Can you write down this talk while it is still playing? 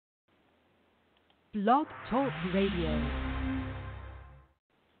Blog Talk Radio.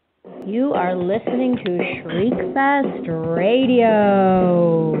 You are listening to Shriekfest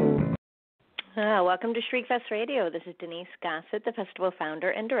Radio. Welcome to Shriekfest Radio. This is Denise Gossett, the festival founder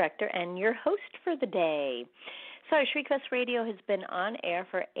and director, and your host for the day. So Shriekfest Radio has been on air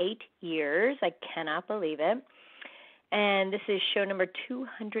for 8 years. I cannot believe it. And this is show number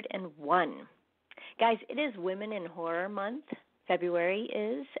 201. Guys, it is Women in Horror Month. February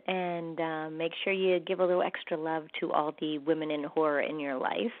is, and make sure you give a little extra love to all the women in horror in your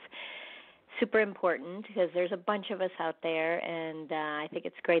life. Super important because there's a bunch of us out there, and I think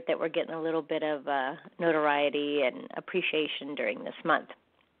it's great that we're getting a little bit of notoriety and appreciation during this month.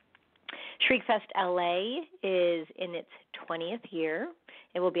 Shriekfest LA is in its 20th year.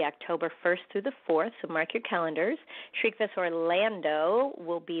 It will be October 1st through the 4th, so mark your calendars. Shriekfest Orlando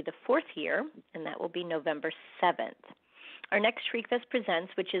will be the 4th year, and that will be November 7th. Our next Shriekfest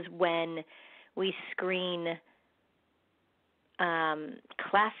Presents, which is when we screen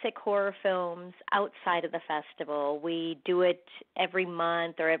classic horror films outside of the festival. We do it every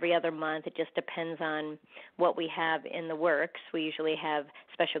month or every other month. It just depends on what we have in the works. We usually have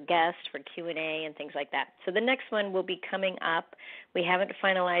special guests for Q&A and things like that. So the next one will be coming up. We haven't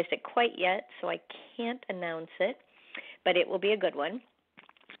finalized it quite yet, so I can't announce it, but it will be a good one.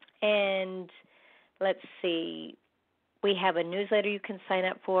 And let's see. We have a newsletter you can sign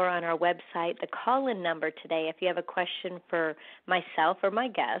up for on our website. The call-in number today, if you have a question for myself or my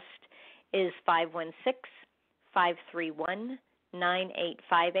guest, is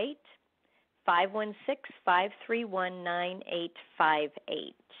 516-531-9858,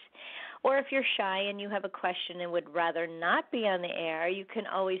 516-531-9858. Or if you're shy and you have a question and would rather not be on the air, you can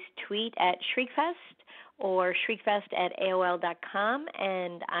always tweet at Shriekfest or shriekfest@aol.com,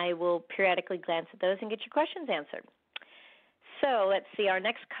 and I will periodically glance at those and get your questions answered. So let's see, our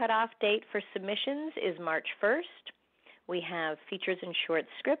next cutoff date for submissions is March 1st. We have features and short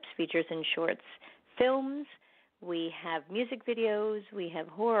scripts, features and shorts films. We have music videos. We have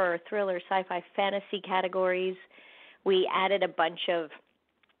horror, thriller, sci-fi, fantasy categories. We added a bunch of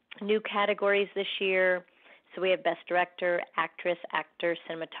new categories this year. So we have Best Director, Actress, Actor,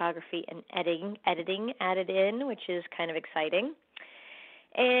 Cinematography, and editing added in, which is kind of exciting.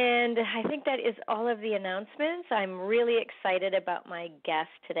 And I think that is all of the announcements. I'm really excited about my guest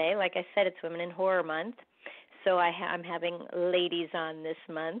today. Like I said, it's Women in Horror Month, so I'm having ladies on this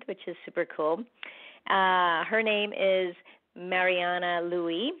month, which is super cool. Her name is Mariana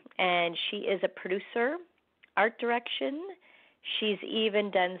Lui, and she is a producer, art direction. She's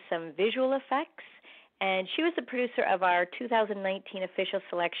even done some visual effects, and she was the producer of our 2019 official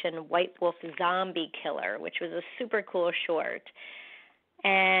selection, White Wolf Zombie Killer, which was a super cool short.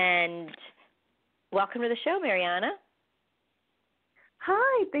 And welcome to the show, Mariana.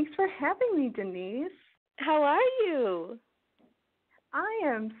 Hi, thanks for having me, Denise. How are you? I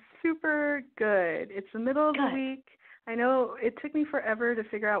am super good. It's the middle of the week. I know it took me forever to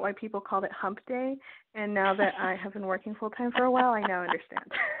figure out why people called it hump day, and now that I have been working full-time for a while, I now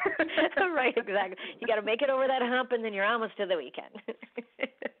understand. Right, exactly. You got to make it over that hump, and then you're almost to the weekend.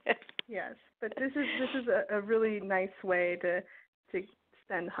 Yes, but this is a really nice way to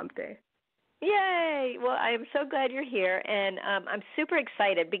spend hump day. Yay! Well, I am so glad you're here, and I'm super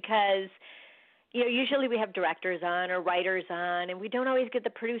excited because, you know, usually we have directors on or writers on, and we don't always get the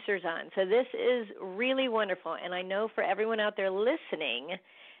producers on. So this is really wonderful, and I know for everyone out there listening,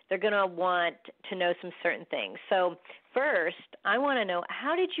 they're going to want to know some certain things. So first, I want to know,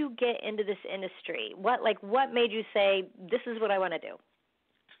 how did you get into this industry? What made you say, this is what I want to do?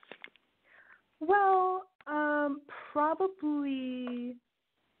 Well, probably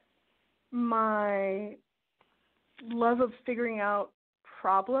my love of figuring out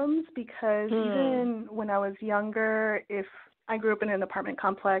problems, because even when I was younger, if I grew up in an apartment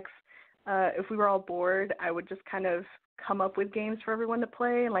complex, if we were all bored, I would just kind of come up with games for everyone to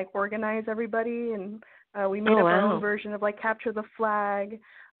play and like organize everybody, and we made up our own version of like Capture the Flag.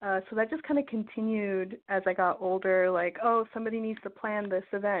 So that just kind of continued as I got older, like, oh, somebody needs to plan this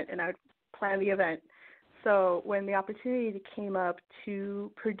event, and I would plan the event. So when the opportunity came up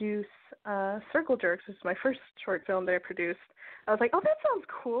to produce Circle Jerks, which was my first short film that I produced, I was like, oh, that sounds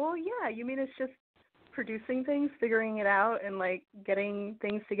cool. Yeah, you mean it's just producing things, figuring it out, and, like, getting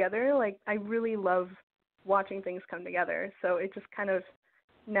things together? Like, I really love watching things come together. So it just kind of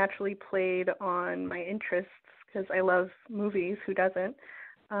naturally played on my interests because I love movies. Who doesn't?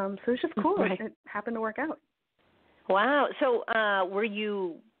 So it's just cool. Right. It happened to work out. Wow. So were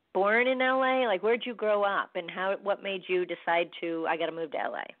you born in L.A.? Like, where'd you grow up, and what made you decide I got to move to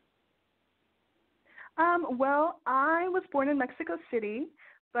L.A.? Well, I was born in Mexico City,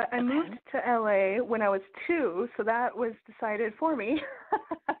 But I moved to LA when I was 2, so that was decided for me.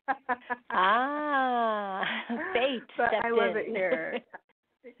 Fate but stepped I love in. it here.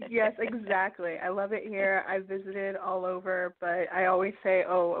 Yes, exactly. I love it here. I visited all over, but I always say,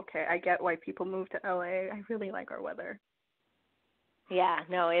 oh, okay, I get why people move to LA. I really like our weather. Yeah,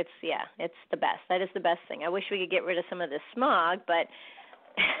 no, it's the best. That is the best thing. I wish we could get rid of some of the smog, but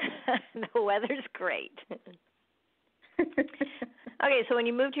the weather's great. Okay, so when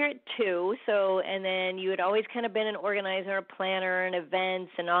you moved here at 2, and then you had always kind of been an organizer, a planner, and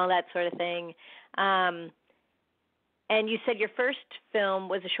events and all that sort of thing. And you said your first film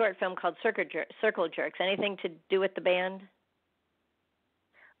was a short film called Circle Jerks. Anything to do with the band?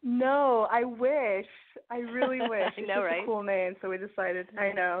 No, I wish. I really wish. I know, it's right? a cool name, so we decided.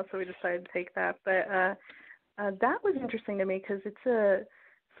 I know, so we decided to take that. But that was interesting to me because it's a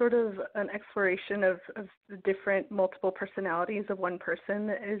sort of an exploration of the different multiple personalities of one person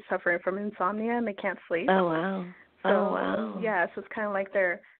that is suffering from insomnia and they can't sleep. Oh wow! So, wow! Yeah, so it's kind of like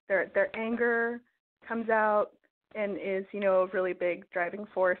their anger comes out and is, a really big driving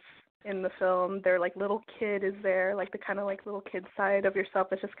force in the film. Their like little kid is there, like the kind of like little kid side of yourself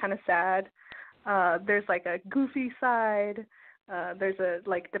that's just kind of sad. There's like a goofy side. There's a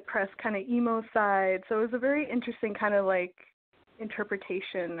like depressed kind of emo side. So it was a very interesting kind of like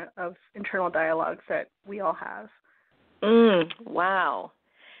interpretation of internal dialogues that we all have. Wow.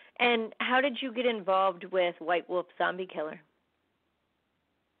 And how did you get involved with White Wolf Zombie Killer?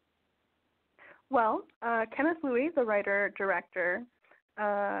 Well, Kenneth Lui, the writer-director,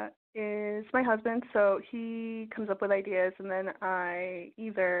 is my husband, so he comes up with ideas, and then I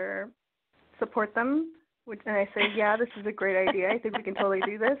either support them, and I say, yeah, this is a great idea, I think we can totally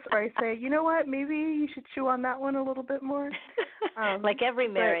do this, or I say, you know what, maybe you should chew on that one a little bit more. Like every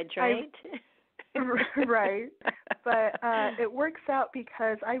marriage, right? Right. But it works out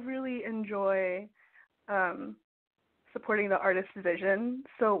because I really enjoy supporting the artist's vision.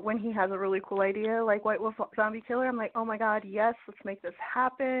 So when he has a really cool idea like White Wolf Zombie Killer, I'm like, oh my God, yes, let's make this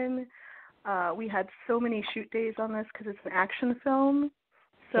happen. We had so many shoot days on this because it's an action film.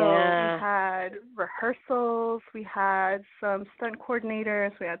 So we had rehearsals, we had some stunt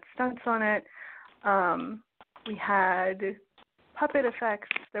coordinators, we had stunts on it, we had puppet effects.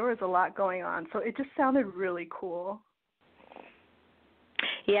 There was a lot going on. So it just sounded really cool.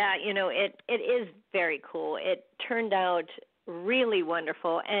 Yeah, it is very cool. It turned out really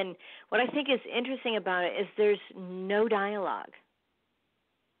wonderful. And what I think is interesting about it is there's no dialogue.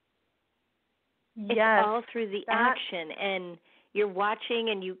 Yes. It's all through the action, and you're watching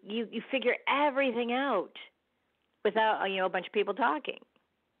and you figure everything out without, a bunch of people talking.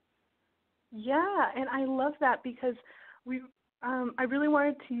 Yeah, and I love that because I really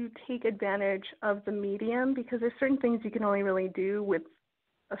wanted to take advantage of the medium because there's certain things you can only really do with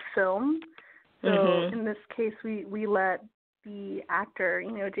a film. So in this case, we let the actor,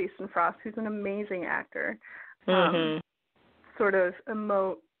 Jason Frost, who's an amazing actor, sort of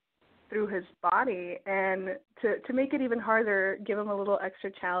emote through his body. And to make it even harder, give him a little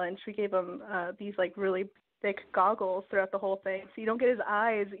extra challenge, we gave him these like really thick goggles throughout the whole thing, so you don't get his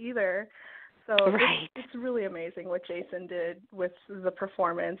eyes either. So it's really amazing what Jason did with the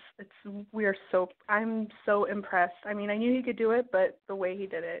performance. I'm so impressed. I mean, I knew he could do it, but the way he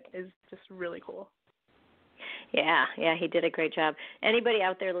did it is just really cool. Yeah, he did a great job. Anybody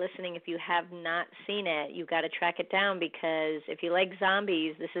out there listening, if you have not seen it, you've got to track it down because if you like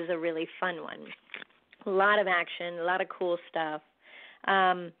zombies, this is a really fun one. A lot of action, a lot of cool stuff.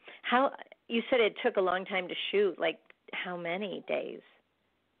 How you said it took a long time to shoot, like how many days?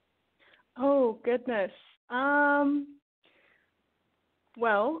 Oh, goodness.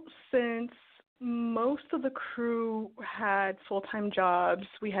 Well, since most of the crew had full-time jobs,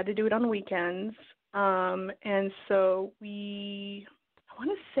 we had to do it on weekends. And so I want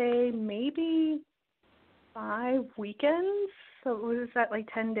to say maybe 5 weekends. So it was at like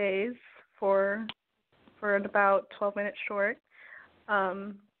 10 days for about 12-minute short.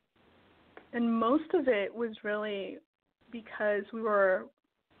 And most of it was really because we were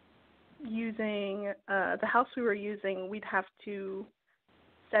using the house we were using. We'd have to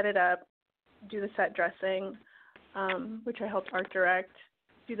set it up, do the set dressing, which I helped art direct,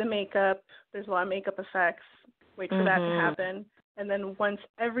 do the makeup. There's a lot of makeup effects. Wait for that to happen. And then once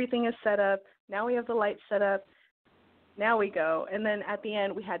everything is set up, now we have the lights set up, now we go. And then at the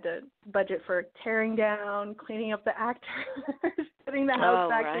end, we had to budget for tearing down, cleaning up the actors, putting the house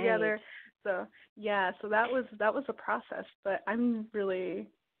back together. So so that was a process. But I'm really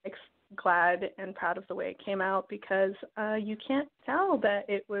glad and proud of the way it came out because you can't tell that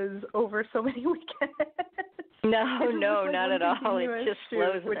it was over so many weekends. No, like not at all. It just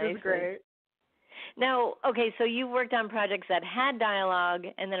flows which nicely. is great. Now, okay, so you worked on projects that had dialogue,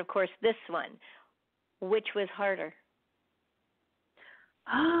 and then, of course, this one. Which was harder?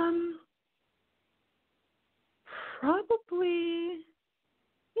 Probably,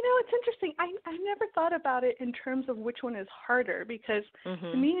 it's interesting. I never thought about it in terms of which one is harder because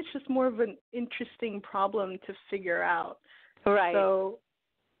to me it's just more of an interesting problem to figure out. Right. So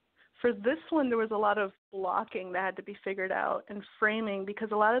for this one, there was a lot of blocking that had to be figured out and framing because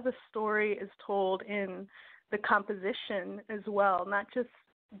a lot of the story is told in the composition as well, not just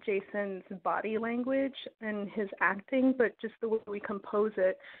Jason's body language and his acting, but just the way we compose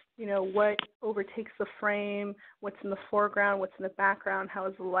it. What overtakes the frame, what's in the foreground, what's in the background, how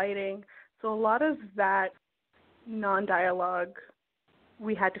is the lighting. So a lot of that non-dialogue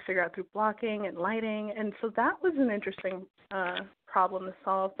we had to figure out through blocking and lighting, and so that was an interesting problem to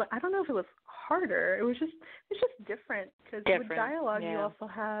solve. But I don't know if it was harder. It's just different because with dialogue you also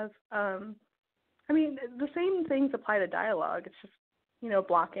have, the same things apply to dialogue. It's just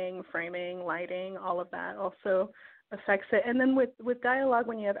blocking, framing, lighting, all of that also affects it. And then with dialogue,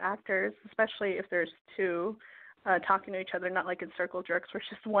 when you have actors, especially if there's two talking to each other, not like in Circle Jerks where it's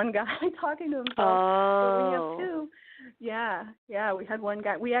just one guy talking to himself. But when you have two, we had one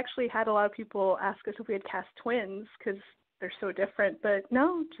guy. We actually had a lot of people ask us if we had cast twins because they're so different. But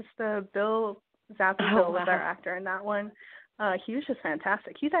no, just Bill Zappa was our actor in that one. He was just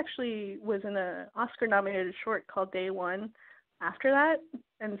fantastic. He's actually was in an Oscar-nominated short called Day One after that,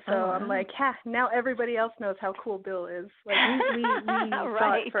 and so I'm like, now everybody else knows how cool Bill is. Like we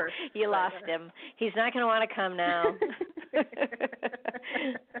saw it first. You lost him. He's not going to want to come now.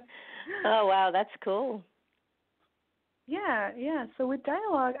 Oh wow, that's cool. Yeah. So with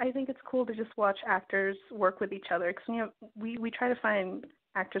dialogue, I think it's cool to just watch actors work with each other because we try to find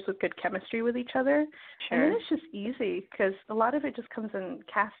actors with good chemistry with each other, and then it's just easy because a lot of it just comes in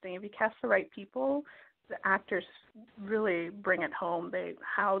casting. If you cast the right people, the actors really bring it home.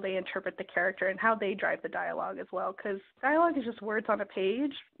 How they interpret the character and how they drive the dialogue as well. Because dialogue is just words on a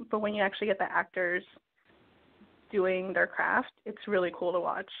page, but when you actually get the actors doing their craft, it's really cool to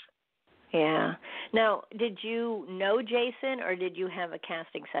watch. Yeah. Now, did you know Jason, or did you have a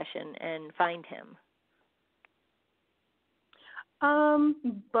casting session and find him?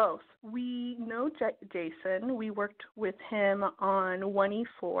 Both. We know Jason. We worked with him on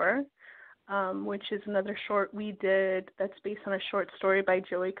 1E4. Which is another short we did that's based on a short story by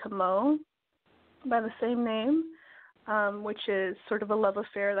Joey Camo by the same name, which is sort of a love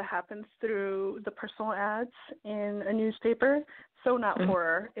affair that happens through the personal ads in a newspaper. So not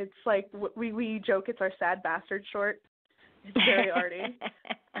horror. It's like we joke it's our sad bastard short. It's very arty.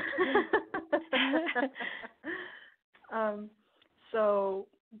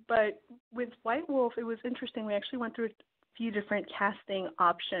 But with White Wolf, it was interesting. We actually went through few different casting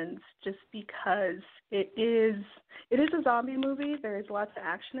options just because it is a zombie movie. There is lots of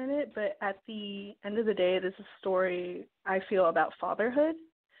action in it, but at the end of the day, it is a story, I feel, about fatherhood.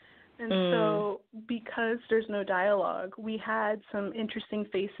 And so because there's no dialogue, we had some interesting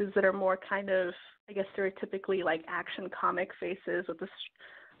faces that are more kind of, I guess, stereotypically like action comic faces with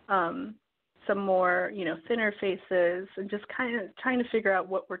some more, thinner faces, and just kind of trying to figure out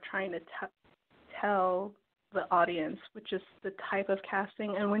what we're trying to tell the audience, which is the type of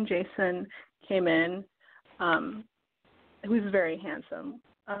casting. And when Jason came in, he was very handsome.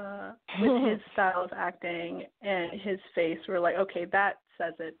 With his style of acting and his face, we're like, okay, that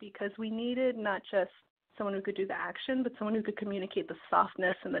says it, because we needed not just someone who could do the action, but someone who could communicate the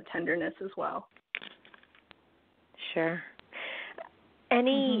softness and the tenderness as well. Sure.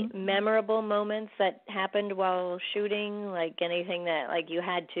 Any memorable moments that happened while shooting, like anything that like you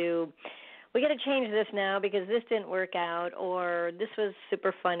had to, we got to change this now because this didn't work out, or this was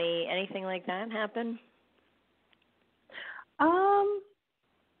super funny, anything like that happen?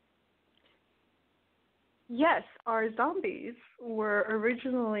 Yes, our zombies were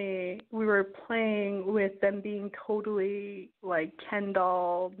originally, we were playing with them being totally like Ken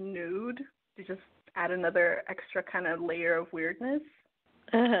doll nude to just add another extra kind of layer of weirdness.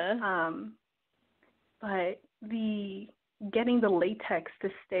 But getting the latex to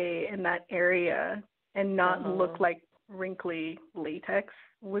stay in that area and not look like wrinkly latex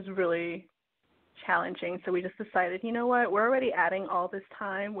was really challenging. So we just decided, you know what, we're already adding all this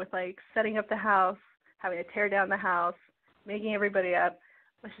time with like setting up the house, having to tear down the house, making everybody up.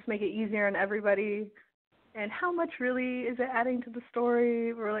 Let's just make it easier on everybody. And how much really is it adding to the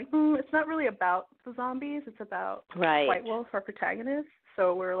story? We're like, it's not really about the zombies. It's about White Wolf, our protagonist.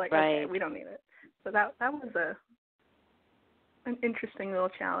 So we're like, okay, we don't need it. So that was an interesting little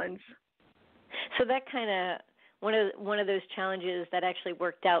challenge. So that kind of one of those challenges that actually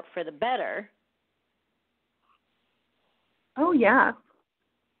worked out for the better. Oh, yeah.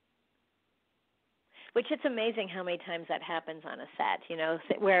 Which it's amazing how many times that happens on a set, you know,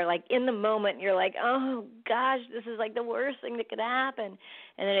 where like in the moment you're like, oh gosh, this is like the worst thing that could happen.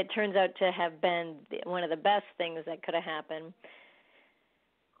 And then it turns out to have been one of the best things that could have happened.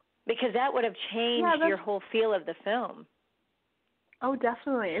 Because that would have changed your whole feel of the film. Oh,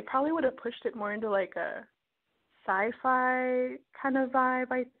 definitely. It probably would have pushed it more into like a sci-fi kind of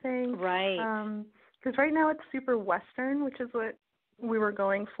vibe, I think. Right. Because right now it's super Western, which is what we were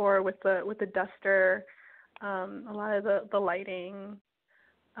going for with the duster, a lot of the lighting.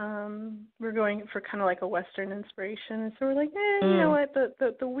 We're going for kind of like a Western inspiration. So we're like, you know what,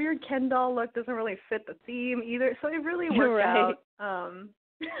 the weird Ken doll look doesn't really fit the theme either. So it really worked out.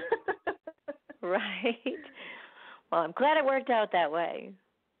 Right. Well, I'm glad it worked out that way.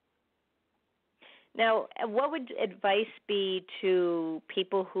 Now, what would advice be to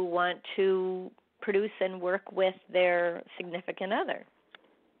people who want to produce and work with their significant other?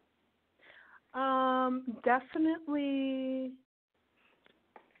 Definitely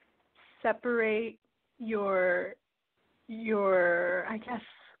separate your I guess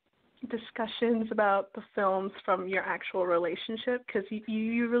discussions about the films from your actual relationship, because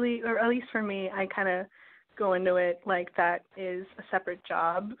you really, or at least for me, I kind of go into it like that is a separate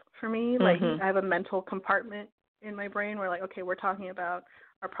job for me. Like I have a mental compartment in my brain where like, okay, we're talking about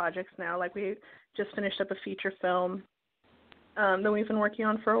our projects now. Like we just finished up a feature film that we've been working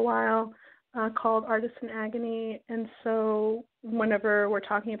on for a while called Artists in Agony. And so whenever we're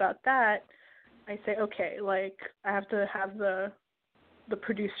talking about that, I say, okay, like I have to have the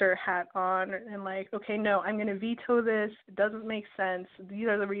producer hat on and like, okay, no, I'm going to veto this. It doesn't make sense. These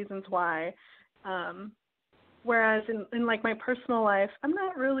are the reasons why. Whereas in like my personal life, I'm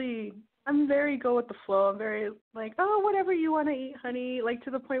very go with the flow. I'm very like, oh, whatever you want to eat, honey. Like to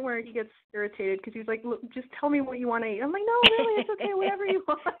the point where he gets irritated because he's like, look, just tell me what you want to eat. I'm like, no, really, it's okay, whatever you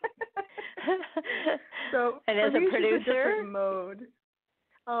want. So and as a producer, it's a different mode.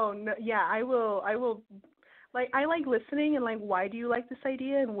 Oh no, yeah, I will. Like I like listening and like, why do you like this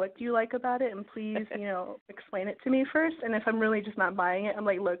idea and what do you like about it? And please, explain it to me first. And if I'm really just not buying it, I'm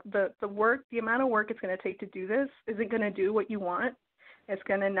like, look, the amount of work it's going to take to do this isn't going to do what you want. It's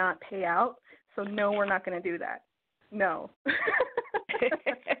going to not pay out. So no, we're not going to do that. No.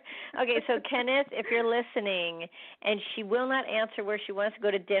 Okay, so Kenneth, if you're listening and she will not answer where she wants to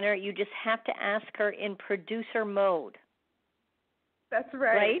go to dinner, you just have to ask her in producer mode. That's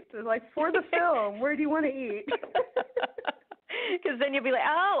right. So like, for the film, where do you want to eat? Because then you'll be like,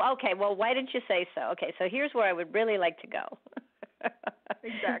 oh, okay, well, why didn't you say so? Okay, so here's where I would really like to go.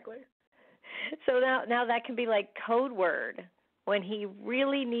 Exactly. So now that can be like code word when he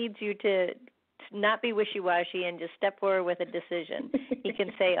really needs you to not be wishy-washy and just step forward with a decision. He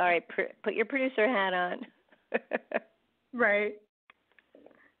can say, all right, put your producer hat on. Right.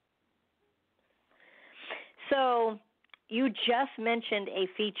 So you just mentioned a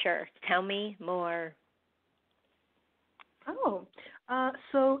feature. Tell me more. Oh,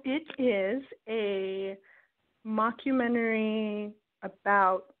 so it is a mockumentary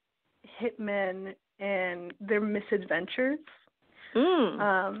about hitmen and their misadventures.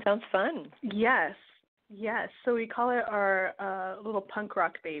 Sounds fun. Yes. So we call it our little punk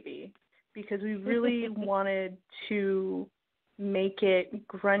rock baby because we really wanted to make it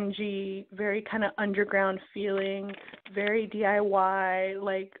grungy, very kind of underground feeling, very DIY.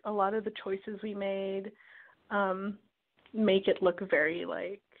 Like a lot of the choices we made make it look very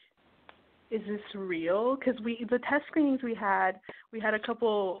like, is this real? Because the test screenings we had a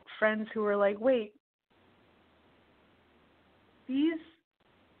couple friends who were like, wait, these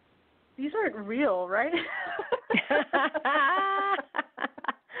aren't real, right?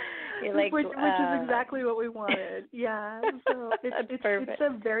 You're like, which is exactly what we wanted. Yeah. So it's a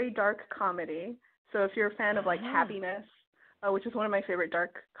very dark comedy. So if you're a fan of like Happiness, which is one of my favorite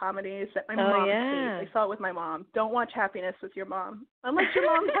dark comedies that my mom hates. I saw it with my mom. Don't watch Happiness with your mom. Unless your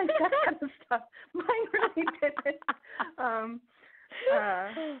mom likes that kind of stuff. Mine really didn't.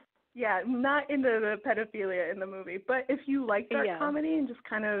 Yeah, not into the pedophilia in the movie. But if you like dark comedy and just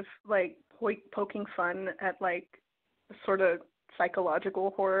kind of like poking fun at like sort of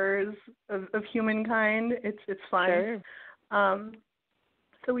psychological horrors of humankind, it's fun. Sure.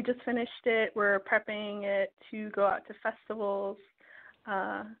 So we just finished it. We're prepping it to go out to festivals.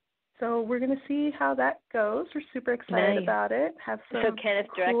 So we're going to see how that goes. We're super excited about it. Have some Kenneth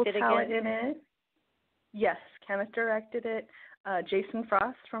cool directed talent again? in it. Yes, Kenneth directed it. Jason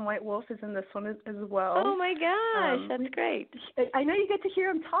Frost from White Wolf is in this one as well. Oh my gosh, that's great. I know you get to hear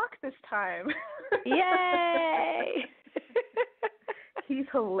him talk this time. Yay! He's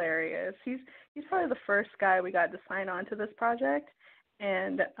hilarious. He's probably the first guy we got to sign on to this project,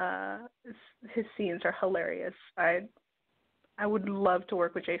 and his scenes are hilarious. I would love to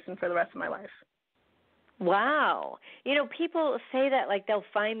work with Jason for the rest of my life. Wow. People say that like they'll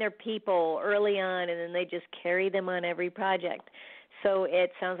find their people early on and then they just carry them on every project. So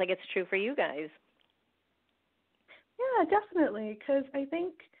it sounds like it's true for you guys. Yeah, definitely, because I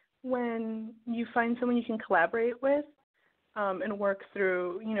think when you find someone you can collaborate with and work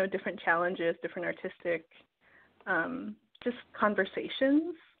through, different challenges, different artistic just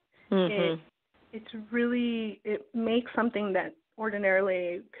conversations, it makes something that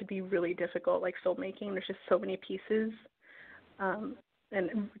ordinarily could be really difficult, like filmmaking. There's just so many pieces, and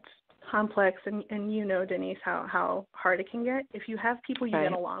it's complex, and Denise, how hard it can get. If you have people you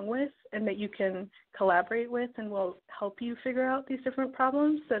get along with and that you can collaborate with and will help you figure out these different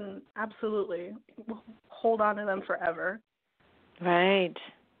problems, then absolutely hold on to them forever. Right.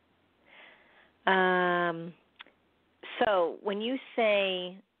 So when you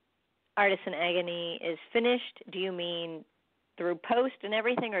say Artist in Agony is finished, do you mean through post and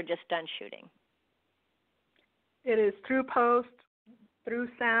everything, or just done shooting? It is through post, through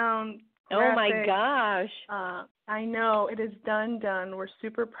sound. Oh graphics. my gosh! I know, it is done. We're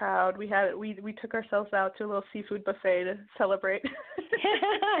super proud. We took ourselves out to a little seafood buffet to celebrate.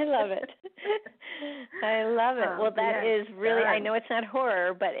 I love it. I love it. Well, that is really. I know it's not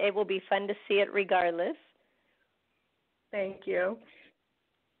horror, but it will be fun to see it regardless. Thank you.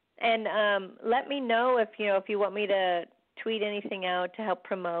 And let me know if you want me to tweet anything out to help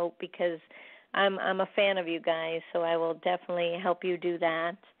promote, because I'm a fan of you guys, so I will definitely help you do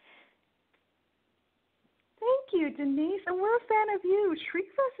that. Thank you, Denise, and we're a fan of you.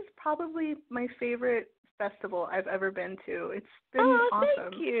 Shriekfest is probably my favorite festival I've ever been to. It's been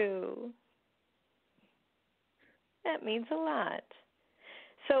awesome. Thank you. That means a lot.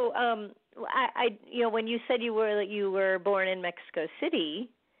 So, I when you said you were born in Mexico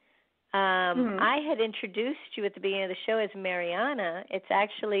City, I had introduced you at the beginning of the show as Mariana. It's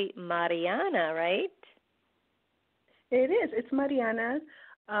actually Mariana, right? It is. It's Mariana.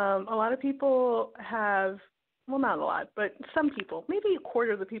 A lot of people have, well, not a lot, but some people, maybe a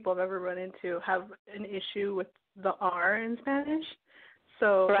quarter of the people I've ever run into have an issue with the R in Spanish.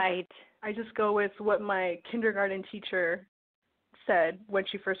 So I just go with what my kindergarten teacher said when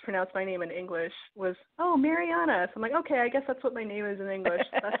she first pronounced my name in English was, "Oh, Mariana." So I'm like, okay, I guess that's what my name is in English.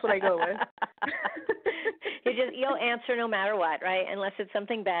 That's what I go with. You'll answer no matter what, right? Unless it's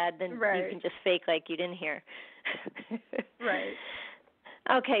something bad, then you can just fake like you didn't hear. Right.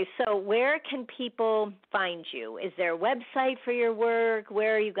 Okay, so where can people find you? Is there a website for your work?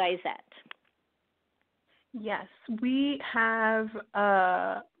 Where are you guys at? Yes, we have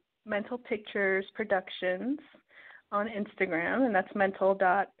Mental Pictures Productions on Instagram, and that's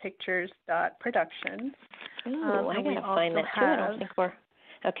mental.pictures.productions. Ooh, I gotta find that too. I don't think we're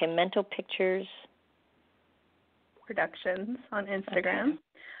okay. Mental Pictures Productions on Instagram.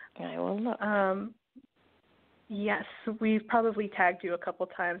 Okay. I will look. Yes, we've probably tagged you a couple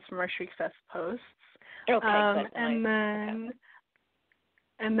times from our Shriekfest posts. Okay, good.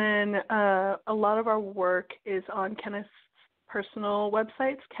 And then a lot of our work is on Kenneth's personal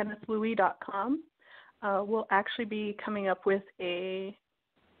websites, kennethlui.com. We'll actually be coming up with a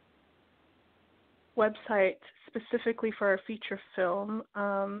website specifically for our feature film,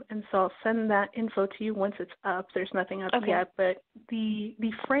 and so I'll send that info to you once it's up. There's nothing up yet, but the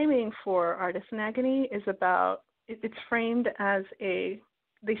framing for Artist in Agony is about, it's framed as they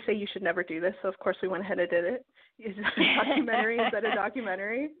say you should never do this, so of course we went ahead and did it. It's a documentary inside a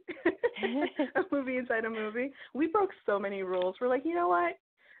documentary, a movie inside a movie. We broke so many rules. We're like, you know what?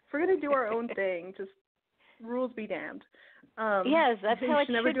 If we're going to do our own thing, just rules be damned. Yes, that's how it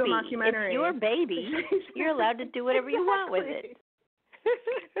should never do a mockumentary. It's your baby. You're allowed to do whatever you want with it.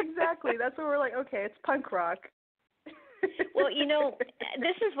 Exactly. That's what we're like, okay, it's punk rock. Well,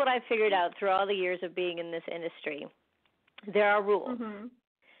 this is what I figured out through all the years of being in this industry. There are rules. Mm-hmm.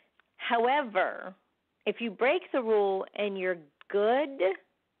 However, if you break the rule and you're good,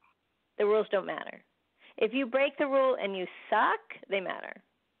 the rules don't matter. If you break the rule and you suck, they matter.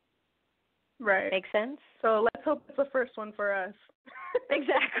 Right. Make sense? So let's hope it's the first one for us.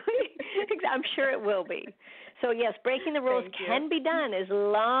 Exactly. I'm sure it will be. So, yes, breaking the rules can be done as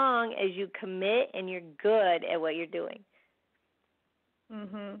long as you commit and you're good at what you're doing.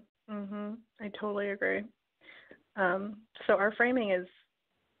 I totally agree. So our framing is,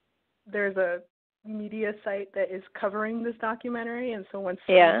 there's a media site that is covering this documentary, and so once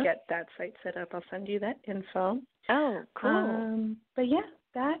we get that site set up, I'll send you that info. Oh, cool. But yeah,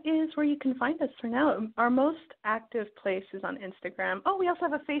 that is where you can find us for now. Our most active place is on Instagram. Oh, we also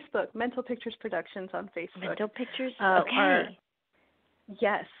have a Facebook, Mental Pictures Productions on Facebook. Mental Pictures? Okay.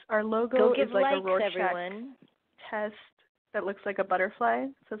 Yes, our logo Go give is like likes, a Rorschach everyone. test that looks like a butterfly.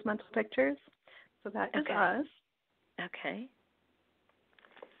 It says Mental Pictures. So that is us. Okay.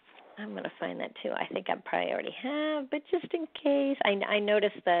 I'm going to find that, too. I think I probably already have, but just in case. I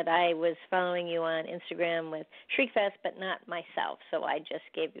noticed that I was following you on Instagram with Shriekfest, but not myself, so I just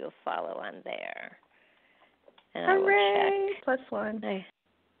gave you a follow on there. And Hooray! I will check. +1.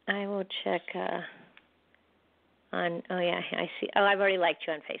 I will check on, I see. Oh, I've already liked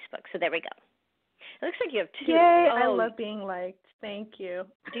you on Facebook, so there we go. It looks like you have 2. Yay, I love being liked. Thank you.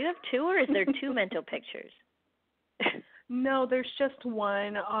 Do you have 2, or is there 2 mental pictures? No, there's just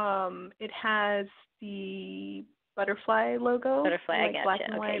one. It has the butterfly logo. Butterfly, like I gotcha. Black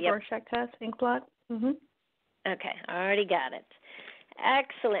and white Rorschach test, ink blot. Mm-hmm. Okay, I already got it.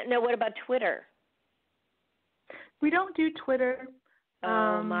 Excellent. Now, what about Twitter? We don't do Twitter.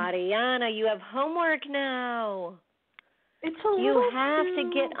 Oh, Mariana, you have homework now. It's a little You have too to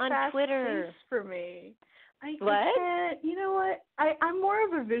get on fast Twitter. paced for me. I What? can't. You know what? I'm more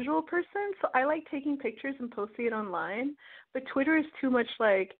of a visual person, so I like taking pictures and posting it online. But Twitter is too much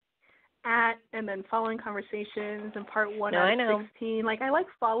like and then following conversations and part 1 out of 16. Like I like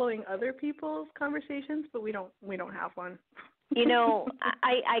following other people's conversations, but we don't have one. You know,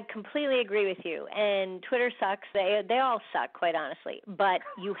 I completely agree with you. And Twitter sucks. They all suck, quite honestly. But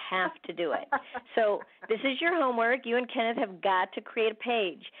you have to do it. So this is your homework. You and Kenneth have got to create a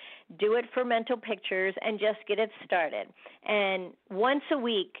page. Do it for Mental Pictures and just get it started. And once a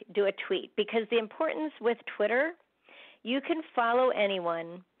week, do a tweet. Because the importance with Twitter, you can follow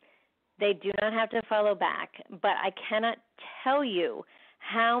anyone. They do not have to follow back. But I cannot tell you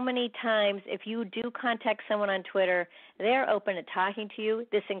how many times, if you do contact someone on Twitter, they're open to talking to you.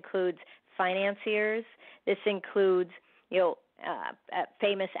 This includes financiers. This includes,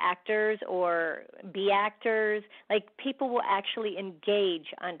 famous actors or B actors. Like, people will actually engage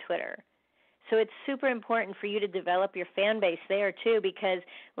on Twitter. So it's super important for you to develop your fan base there, too, because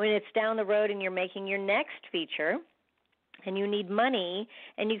when it's down the road and you're making your next feature and you need money,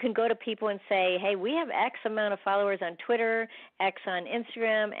 and you can go to people and say, hey, we have X amount of followers on Twitter, X on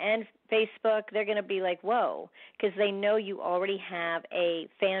Instagram and Facebook, they're going to be like, whoa, because they know you already have a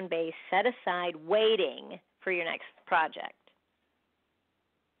fan base set aside waiting for your next project.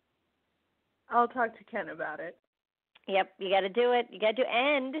 I'll talk to Ken about it. Yep, you got to do it. You got to do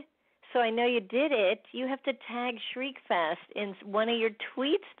and so I know you did it. You have to tag Shriekfest in one of your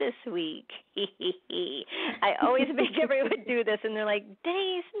tweets this week. I always make everyone do this, and they're like,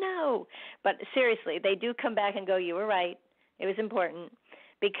 Denise, no. But seriously, they do come back and go, you were right. It was important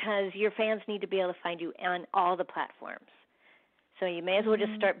because your fans need to be able to find you on all the platforms. So you may as well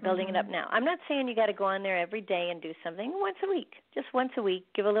just start building it up now. I'm not saying you got to go on there every day and do something. Once a week, just once a week,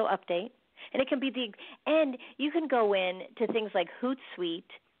 give a little update. And it can be and you can go in to things like Hootsuite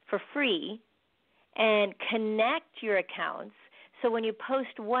for free and connect your accounts so when you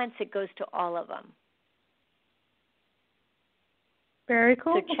post once, it goes to all of them. Very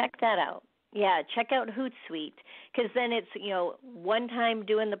cool. So check that out. Yeah, check out Hootsuite because then it's, one time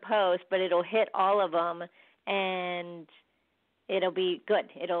doing the post, but it'll hit all of them and it'll be good.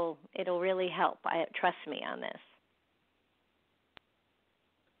 It'll really help. Trust me on this.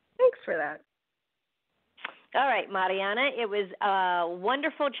 Thanks for that. All right, Mariana, it was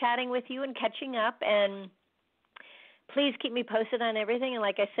wonderful chatting with you and catching up, and please keep me posted on everything. And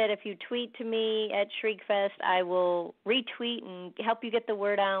like I said, if you tweet to me at Shriekfest, I will retweet and help you get the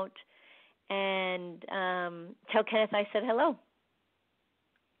word out, and tell Kenneth I said hello.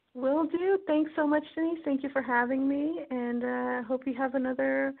 Will do. Thanks so much, Denise. Thank you for having me, and I hope you have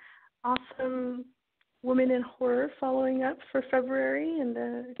another awesome Woman in Horror following up for February. And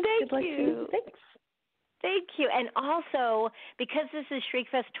good luck to you. Thanks. Thank you. And also, because this is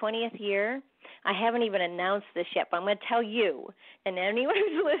Shriekfest's 20th year, I haven't even announced this yet, but I'm going to tell you, and anyone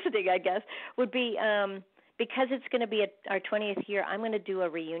who's listening, I guess, would be, because it's going to be our 20th year, I'm going to do a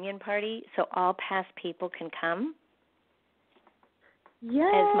reunion party so all past people can come as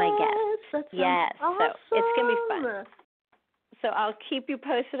my guests. Yes, awesome. So it's going to be fun. So I'll keep you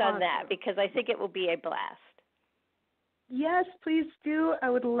posted on that because I think it will be a blast. Yes, please do. I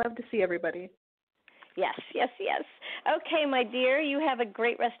would love to see everybody. Yes. Okay, my dear, you have a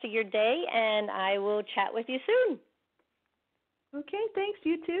great rest of your day, and I will chat with you soon. Okay, thanks.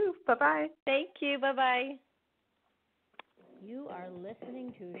 You too. Bye-bye. Thank you. Bye-bye. You are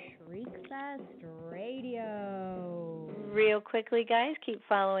listening to Shriekfest Radio. Real quickly, guys, keep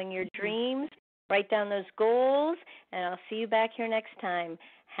following your dreams. Write down those goals, and I'll see you back here next time.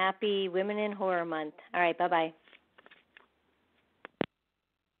 Happy Women in Horror Month. All right, bye-bye.